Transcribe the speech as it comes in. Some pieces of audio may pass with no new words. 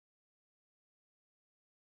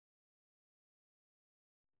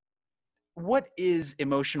what is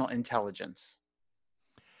emotional intelligence?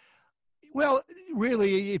 Well,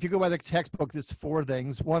 really, if you go by the textbook, there's four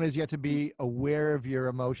things. One is you have to be aware of your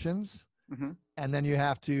emotions, Mm-hmm. and then you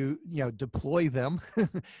have to, deploy them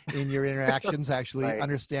in your interactions, actually Right.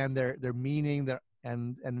 understand their meaning,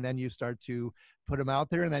 and then you start to put them out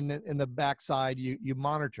there. And then in the backside, you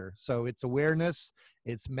monitor. So it's awareness,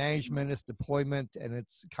 it's management, it's deployment, and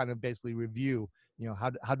it's kind of basically review.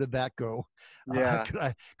 How did that go? Yeah.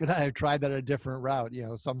 Could I have tried that a different route?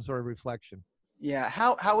 Some sort of reflection. Yeah.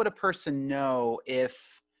 How would a person know if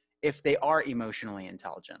they are emotionally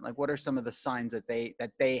intelligent? Like, what are some of the signs that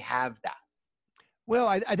they have that? Well,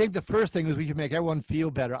 I think the first thing is we should make everyone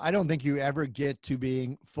feel better. I don't think you ever get to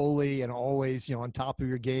being fully and always, on top of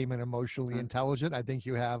your game and emotionally Mm. intelligent. I think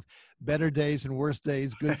you have better days and worse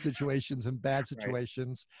days, good situations and bad Right.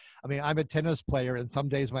 situations. I mean, I'm a tennis player, and some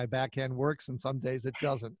days my backhand works and some days it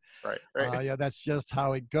doesn't. Right. Right. Yeah, that's just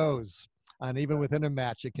how it goes. And even within a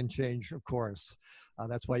match, it can change, of course.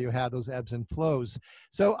 That's why you have those ebbs and flows.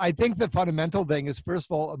 So I think the fundamental thing is, first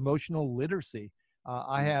of all, emotional literacy.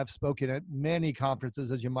 I have spoken at many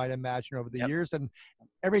conferences, as you might imagine, over the Yep. years. And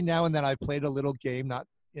every now and then I played a little game, not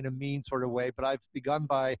in a mean sort of way, but I've begun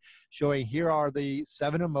by showing, here are the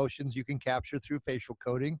 7 emotions you can capture through facial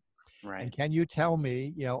coding. And Right. can you tell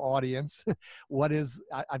me, audience,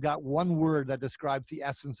 I've got one word that describes the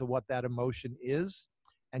essence of what that emotion is,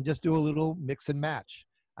 and just do a little mix and match.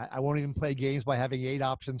 I won't even play games by having 8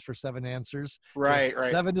 options for 7 answers, just Right.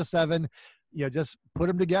 Right. 7 to 7. Just put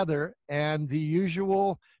them together. And the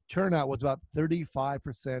usual turnout was about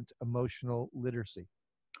 35% emotional literacy.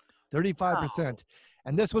 35%.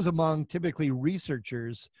 And this was among typically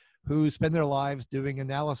researchers who spend their lives doing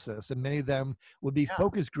analysis. And many of them would be Yeah.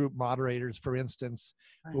 focus group moderators, for instance,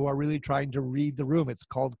 Right. who are really trying to read the room. It's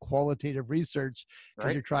called qualitative research because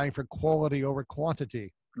Right. you're trying for quality over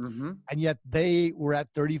quantity. Mm-hmm. And yet they were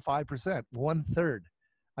at 35%, 1/3.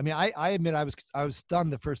 I mean, I admit I was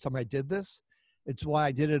stunned the first time I did this. It's why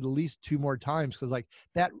I did it at least 2 more times, because like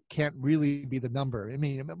that can't really be the number. I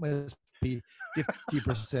mean, it must be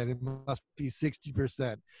 50%, it must be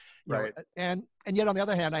 60%. Right. And yet on the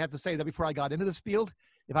other hand, I have to say that before I got into this field,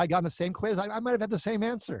 if I got on the same quiz, I might have had the same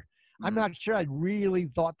answer. I'm not sure I'd really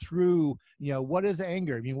thought through, what is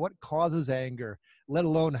anger? I mean, what causes anger, let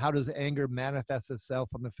alone how does anger manifest itself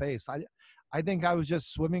on the face? I think I was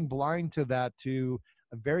just swimming blind to that to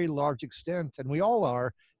a very large extent. And we all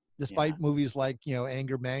are, Yeah. despite movies like,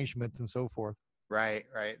 Anger Management and so forth. Right.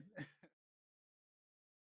 Right.